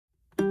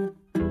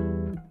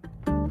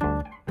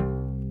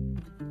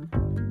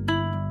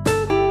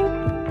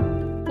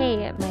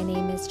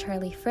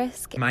Charlie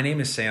Frisk. My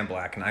name is Sam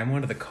Black, and I'm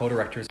one of the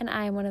co-directors. And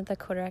I am one of the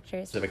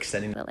co-directors of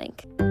Extending the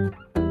Link.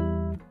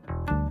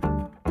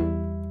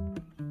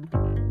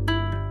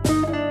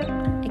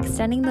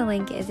 Extending the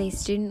Link is a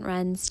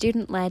student-run,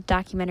 student-led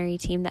documentary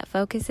team that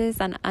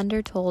focuses on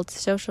unErToLd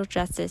social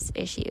justice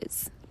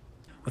issues.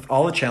 With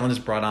all the challenges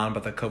brought on by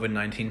the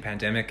COVID-19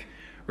 pandemic,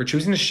 we're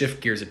choosing to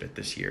shift gears a bit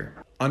this year.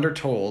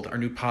 unErToLd, our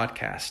new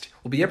podcast,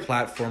 will be a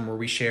platform where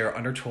we share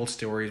unErToLd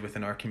stories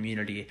within our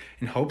community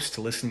in hopes to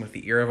listen with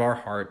the ear of our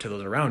heart to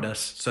those around us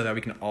so that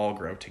we can all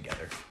grow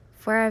together.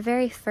 For our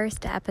very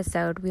first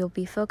episode, we will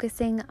be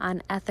focusing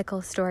on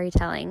ethical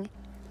storytelling.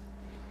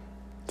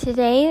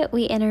 Today,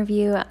 we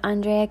interview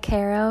Andrea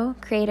Caro,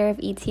 creator of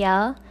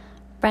ETL,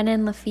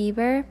 Brennan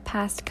Lefebvre,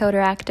 past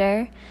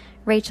co-director,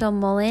 Rachel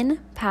Mullen,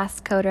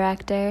 past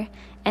co-director,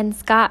 and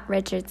Scott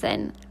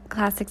Richardson,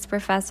 classics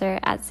professor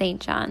at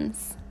St.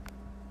 John's.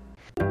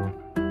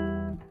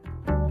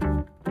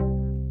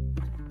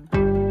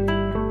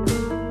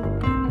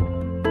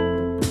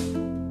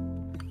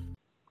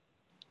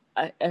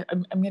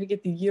 I'm going to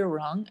get the year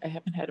wrong. I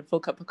haven't had a full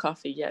cup of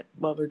coffee yet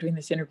while we're doing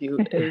this interview.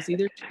 It was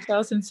either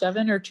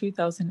 2007 or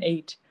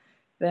 2008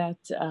 that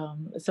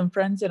some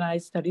friends and I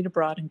studied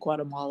abroad in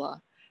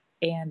Guatemala.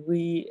 And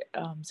we,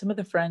 some of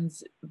the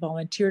friends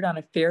volunteered on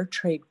a fair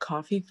trade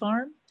coffee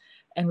farm.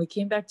 And we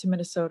came back to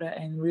Minnesota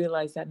and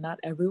realized that not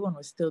everyone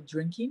was still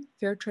drinking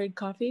fair trade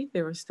coffee.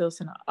 There was still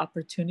some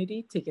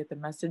opportunity to get the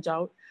message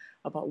out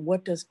about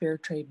what does fair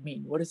trade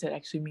mean? What does it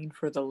actually mean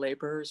for the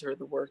laborers or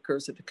the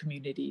workers or the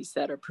communities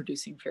that are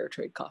producing fair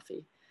trade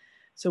coffee?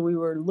 So we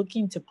were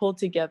looking to pull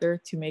together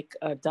to make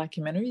a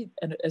documentary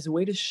and as a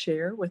way to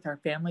share with our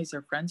families,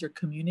 our friends, or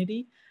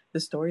community,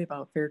 the story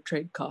about fair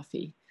trade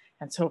coffee.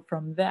 And so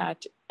from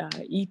that,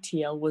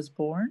 ETL was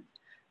born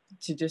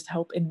to just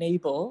help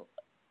enable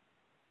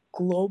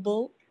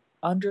global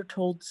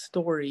unErToLd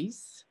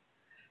stories,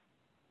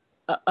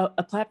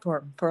 a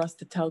platform for us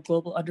to tell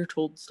global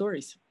unErToLd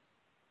stories.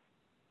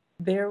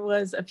 There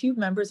was a few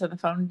members of the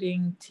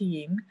founding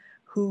team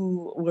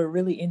who were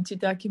really into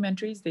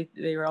documentaries.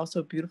 They were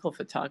also beautiful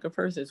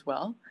photographers as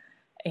well.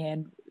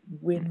 And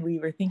when we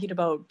were thinking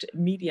about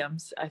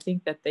mediums, I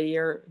think that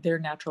their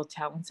natural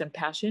talents and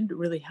passion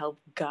really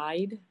helped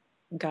guide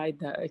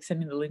the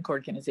Extending the Link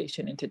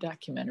organization into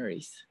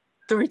documentaries.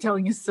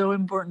 Storytelling is so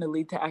important to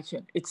lead to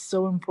action. It's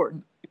so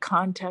important.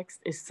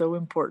 Context is so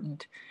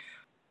important.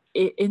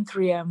 In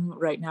 3M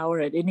right now or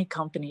at any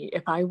company,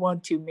 if I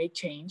want to make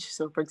change,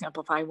 so for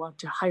example, if I want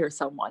to hire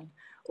someone,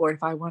 or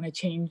if I want to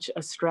change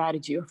a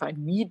strategy, or if I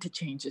need to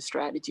change a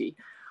strategy,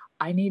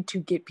 I need to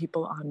get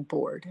people on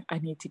board. I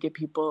need to get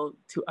people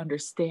to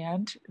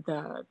understand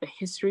the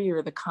history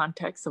or the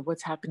context of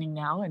what's happening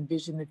now and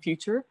vision the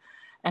future.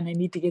 And I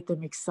need to get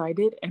them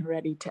excited and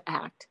ready to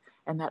act.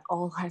 And that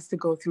all has to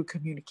go through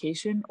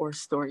communication or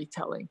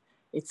storytelling.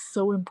 It's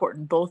so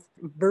important, both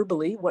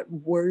verbally, what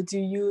words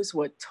you use,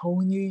 what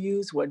tone you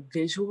use, what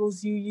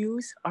visuals you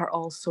use are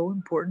all so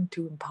important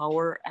to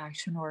empower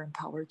action or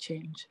empower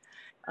change.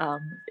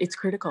 It's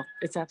critical.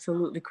 It's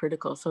absolutely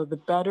critical. So the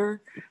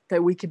better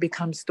that we can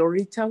become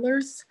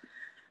storytellers,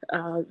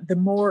 the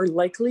more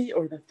likely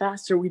or the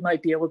faster we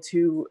might be able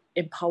to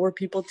empower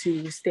people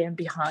to stand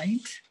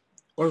behind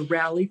or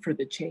rally for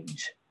the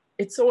change.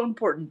 It's so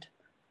important.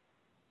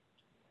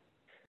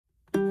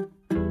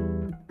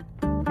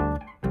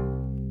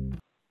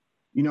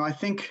 You know, I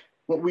think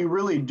what we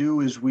really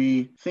do is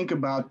we think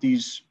about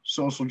these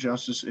social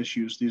justice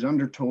issues, these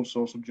unErToLd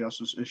social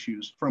justice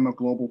issues from a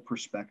global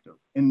perspective.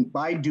 And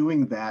by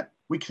doing that,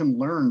 we can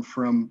learn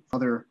from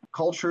other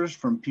cultures,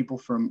 from people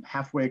from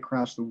halfway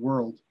across the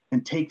world,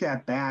 and take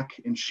that back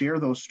and share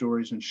those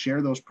stories and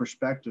share those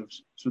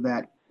perspectives so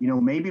that, you know,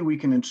 maybe we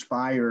can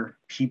inspire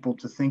people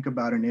to think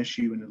about an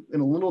issue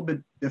in a little bit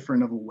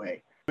different of a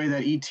way. The way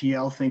that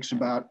ETL thinks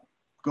about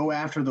go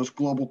after those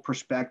global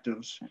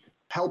perspectives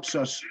helps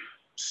us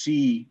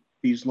see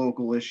these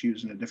local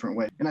issues in a different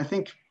way. And I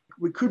think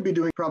we could be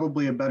doing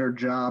probably a better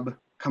job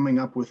coming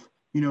up with,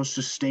 you know,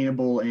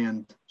 sustainable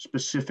and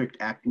specific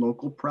act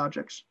local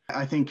projects.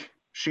 I think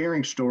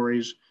sharing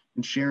stories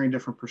and sharing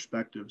different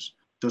perspectives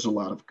does a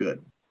lot of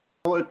good.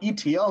 What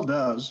ETL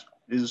does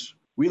is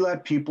we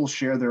let people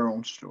share their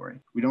own story.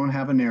 We don't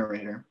have a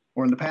narrator,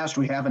 or in the past,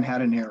 we haven't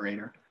had a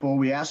narrator. But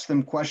we ask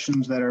them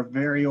questions that are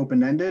very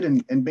open-ended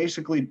and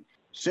basically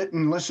sit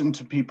and listen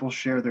to people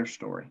share their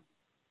story.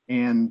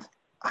 And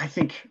I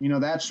think, you know,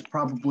 that's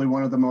probably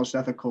one of the most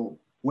ethical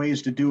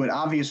ways to do it.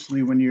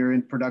 Obviously, when you're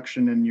in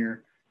production and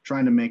you're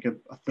trying to make a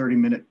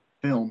 30-minute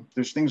film,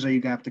 there's things that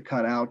you have to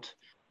cut out.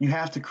 You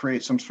have to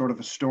create some sort of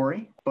a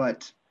story,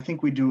 but I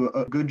think we do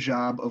a good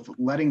job of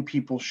letting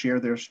people share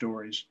their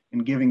stories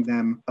and giving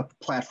them a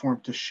platform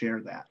to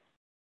share that.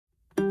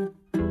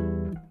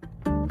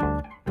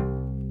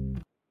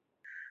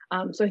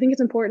 So I think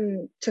it's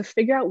important to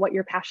figure out what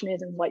your passion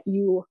is and what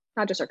you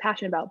not just are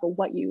passionate about, but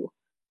what you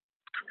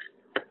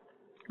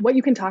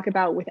can talk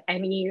about with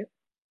any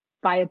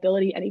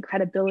viability, any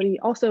credibility,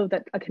 also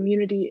that a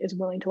community is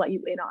willing to let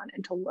you in on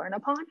and to learn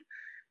upon.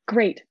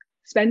 Great.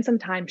 Spend some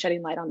time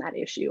shedding light on that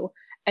issue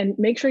and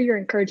make sure you're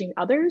encouraging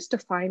others to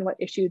find what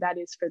issue that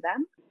is for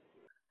them.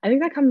 I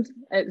think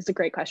it's a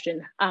great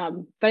question.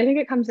 But I think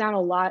it comes down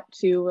a lot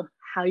to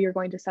how you're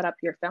going to set up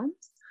your films.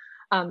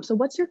 So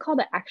what's your call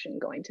to action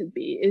going to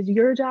be? Is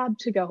your job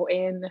to go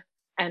in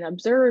and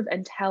observe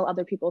and tell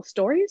other people's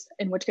stories?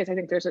 In which case, I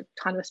think there's a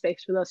ton of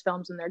space for those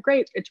films and they're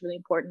great. It's really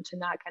important to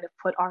not kind of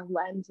put our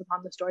lens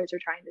upon the stories we're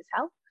trying to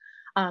tell.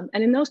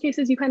 And in those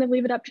cases, you kind of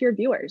leave it up to your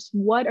viewers.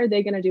 What are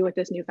they going to do with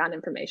this newfound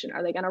information?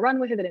 Are they going to run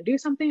with it and do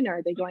something? Or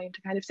are they going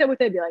to kind of sit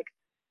with it and be like,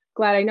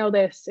 glad I know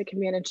this. It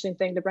can be an interesting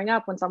thing to bring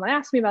up when someone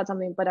asks me about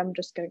something, but I'm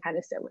just going to kind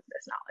of sit with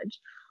this knowledge.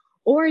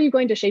 Or are you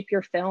going to shape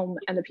your film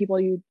and the people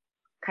you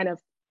kind of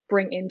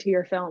bring into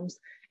your films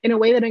in a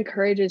way that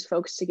encourages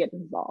folks to get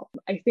involved?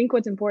 I think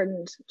what's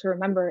important to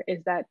remember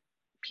is that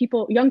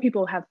young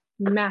people have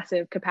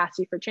massive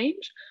capacity for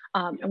change.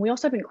 And we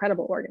also have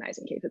incredible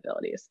organizing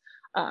capabilities.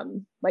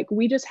 Like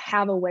we just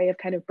have a way of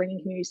kind of bringing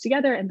communities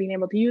together and being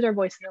able to use our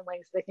voices in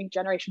ways that I think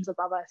generations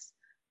above us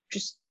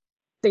just,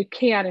 they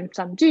can and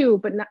some do,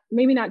 but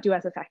maybe not do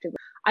as effectively.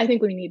 I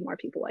think we need more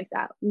people like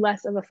that.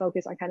 Less of a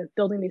focus on kind of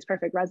building these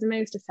perfect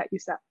resumes to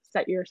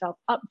set yourself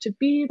up to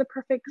be the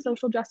perfect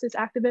social justice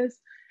activist,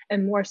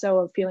 and more so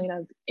a feeling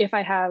of, if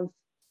I have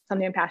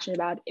something I'm passionate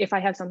about, if I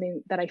have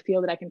something that I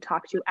feel that I can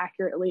talk to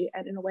accurately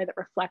and in a way that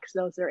reflects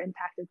those that are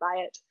impacted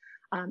by it,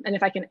 and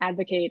if I can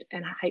advocate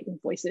and heighten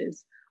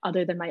voices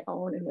other than my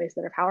own in ways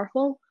that are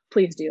powerful,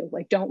 please do.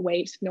 Like, don't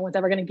wait. No one's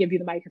ever going to give you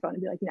the microphone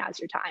and be like, now's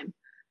your time.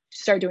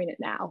 Start doing it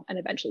now, and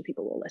eventually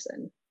people will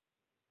listen.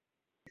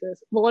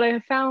 But what I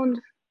have found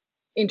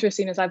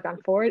interesting as I've gone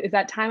forward is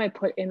that time I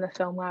put in the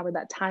film lab, or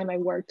that time I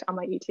worked on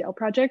my ETL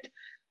project,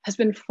 has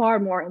been far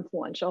more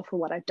influential for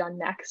what I've done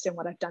next and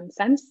what I've done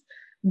since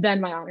than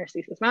my honors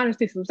thesis. My honors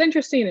thesis was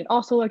interesting. It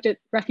also looked at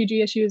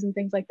refugee issues and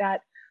things like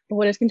that. But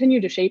what has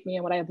continued to shape me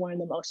and what I have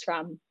learned the most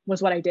from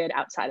was what I did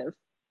outside of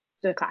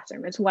the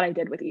classroom. It's what I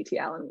did with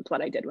ETL and it's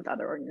what I did with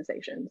other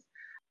organizations.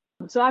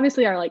 So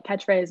obviously our like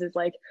catchphrase is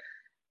like,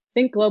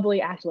 think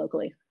globally, act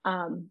locally.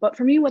 But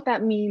for me, what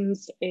that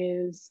means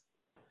is,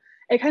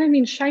 it kind of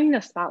means shining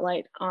a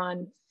spotlight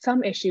on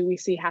some issue we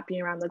see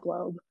happening around the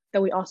globe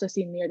that we also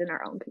see mirrored in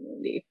our own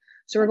community.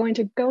 So we're going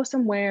to go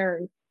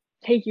somewhere,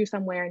 take you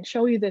somewhere and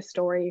show you this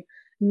story,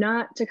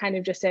 not to kind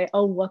of just say,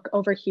 oh, look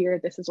over here,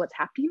 this is what's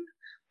happening,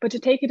 but to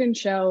take it and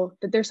show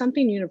that there's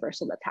something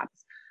universal that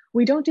happens.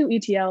 We don't do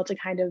ETL to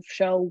kind of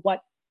show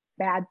what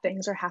bad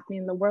things are happening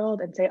in the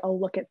world and say, oh,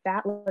 look at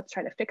that, let's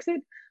try to fix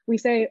it. We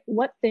say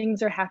what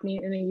things are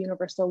happening in a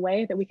universal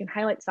way that we can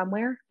highlight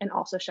somewhere and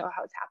also show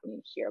how it's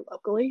happening here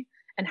locally,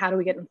 and how do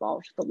we get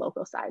involved with the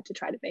local side to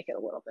try to make it a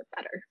little bit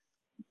better.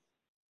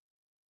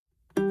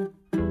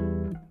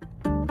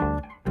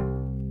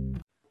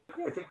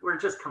 I think we're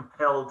just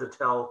compelled to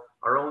tell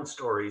our own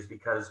stories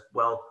because,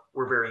 well,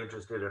 we're very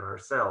interested in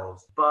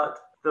ourselves. But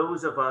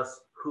those of us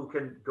who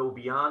can go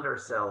beyond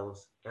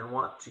ourselves and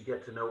want to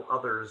get to know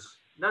others,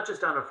 not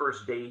just on a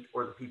first date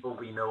or the people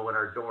we know in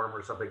our dorm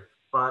or something,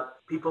 but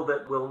people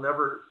that we'll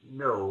never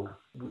know,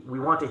 we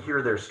want to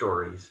hear their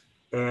stories.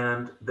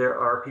 And there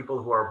are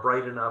people who are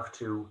bright enough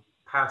to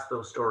pass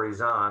those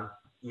stories on,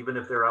 even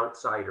if they're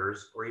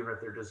outsiders or even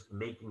if they're just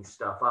making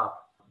stuff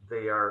up.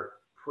 They are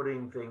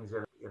putting things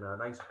in a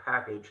nice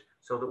package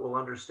so that we'll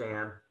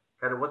understand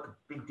kind of what the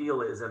big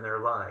deal is in their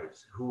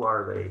lives. Who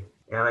are they?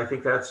 And I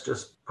think that's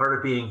just part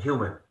of being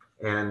human.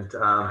 And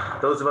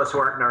those of us who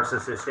aren't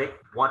narcissistic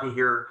want to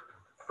hear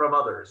from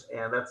others.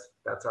 And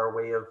that's our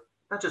way of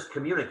not just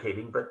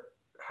communicating, but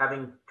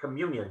having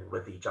communion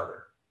with each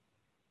other.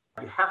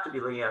 You have to be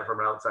looking at it from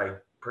an outside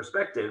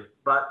perspective,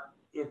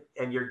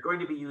 and you're going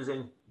to be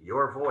using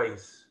your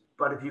voice.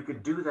 But if you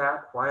could do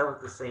that while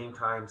at the same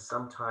time,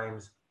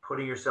 sometimes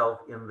putting yourself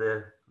in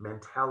the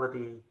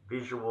mentality,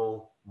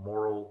 visual,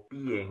 moral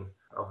being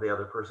of the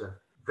other person,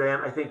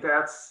 then I think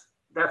that's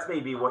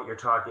maybe what you're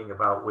talking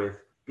about with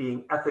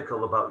being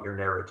ethical about your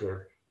narrative,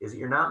 is that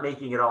you're not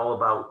making it all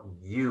about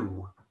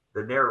you,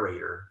 the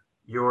narrator.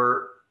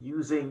 You're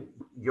using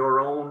your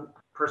own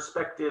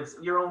perspectives,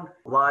 your own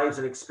lives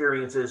and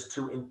experiences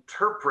to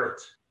interpret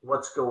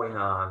what's going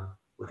on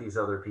with these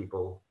other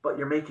people. But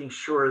you're making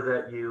sure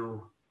that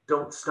you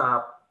don't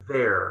stop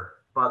there,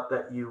 but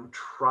that you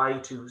try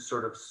to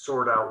sort of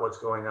sort out what's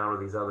going on with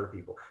these other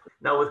people.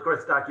 Now, with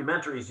course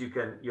documentaries,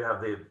 you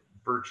have the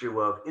virtue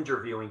of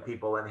interviewing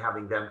people and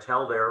having them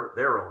tell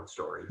their own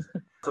stories.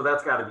 So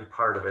that's got to be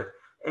part of it.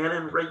 And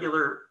in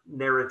regular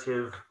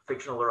narrative,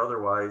 fictional or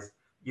otherwise,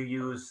 you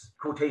use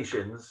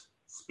quotations,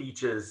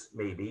 speeches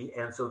maybe,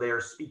 and so they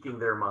are speaking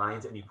their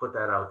minds and you put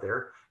that out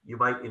there. You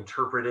might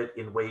interpret it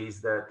in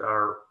ways that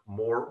are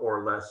more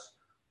or less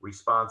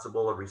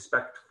responsible or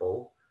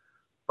respectful,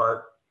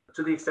 but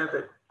to the extent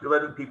that you're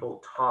letting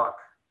people talk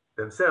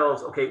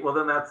themselves, okay, well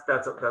then that's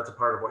a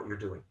part of what you're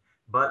doing.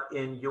 But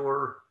in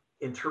your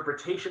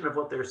interpretation of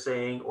what they're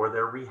saying or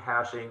their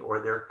rehashing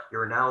or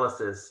your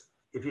analysis,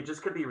 if you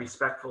just could be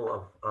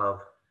respectful of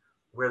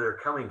where they're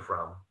coming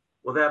from,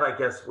 well, that I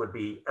guess would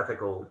be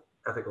ethical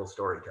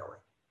storytelling.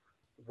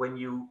 When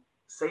you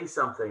say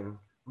something,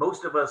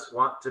 most of us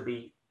want to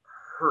be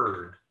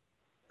heard.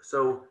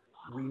 So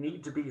we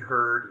need to be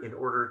heard in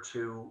order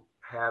to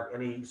have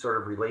any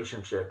sort of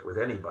relationship with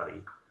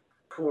anybody.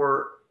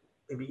 For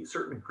maybe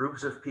certain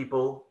groups of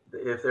people,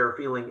 if they're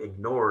feeling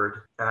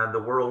ignored and the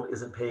world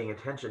isn't paying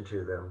attention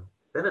to them,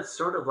 then it's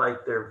sort of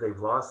like they've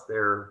lost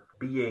their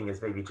being,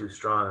 is maybe too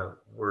strong a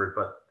word,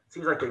 but it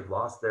seems like they've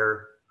lost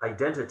their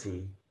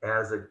identity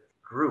as a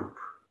group.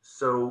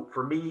 So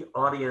for me,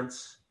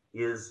 audience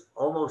is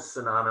almost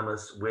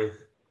synonymous with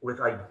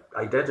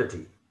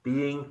identity,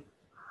 being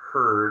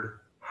heard,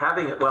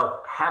 having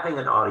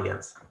an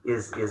audience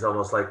is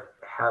almost like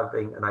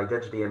having an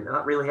identity, and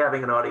not really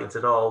having an audience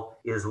at all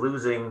is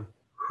losing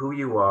who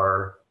you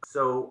are.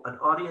 So an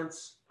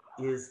audience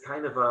is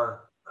kind of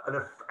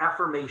an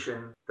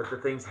affirmation that the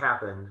things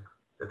happened,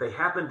 that they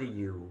happened to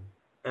you,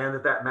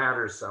 and that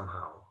matters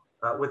somehow.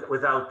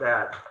 Without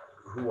that,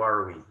 who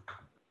are we?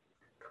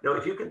 Now,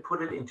 if you can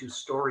put it into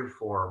story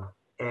form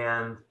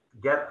and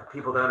get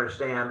people to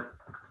understand,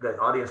 the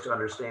audience to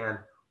understand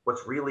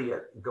what's really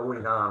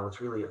going on, what's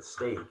really at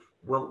stake,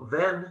 well,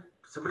 then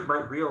somebody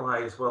might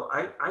realize, well,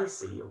 I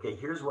see, okay,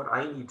 here's what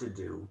I need to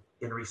do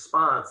in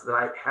response that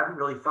I haven't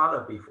really thought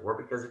of before,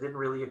 because it didn't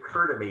really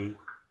occur to me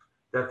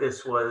that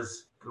this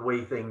was the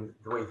way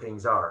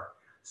things are.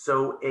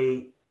 So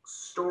a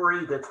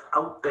story that's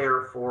out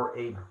there for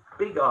a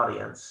big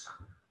audience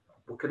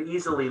could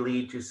easily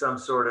lead to some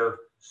sort of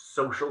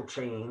social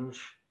change.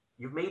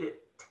 You've made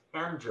it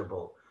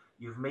tangible.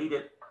 You've made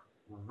it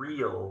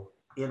real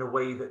in a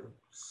way that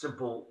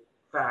simple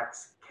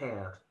facts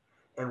can't.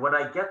 And when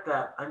I get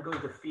that, I'm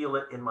going to feel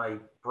it in my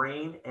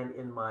brain and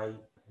in my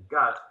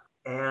gut.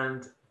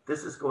 And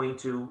this is going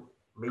to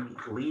maybe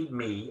lead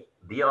me,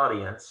 the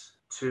audience,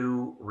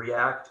 to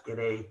react in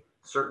a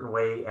certain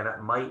way. And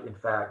it might, in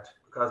fact,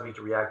 cause me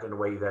to react in a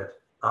way that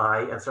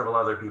I and several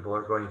other people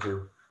are going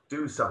to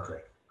do something.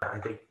 I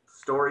think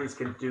stories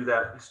can do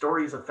that.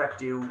 Stories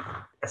affect you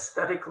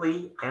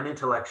aesthetically and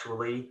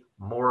intellectually,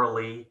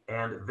 morally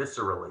and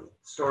viscerally.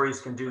 Stories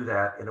can do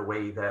that in a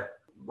way that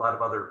a lot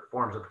of other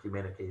forms of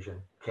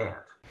communication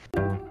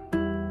can't.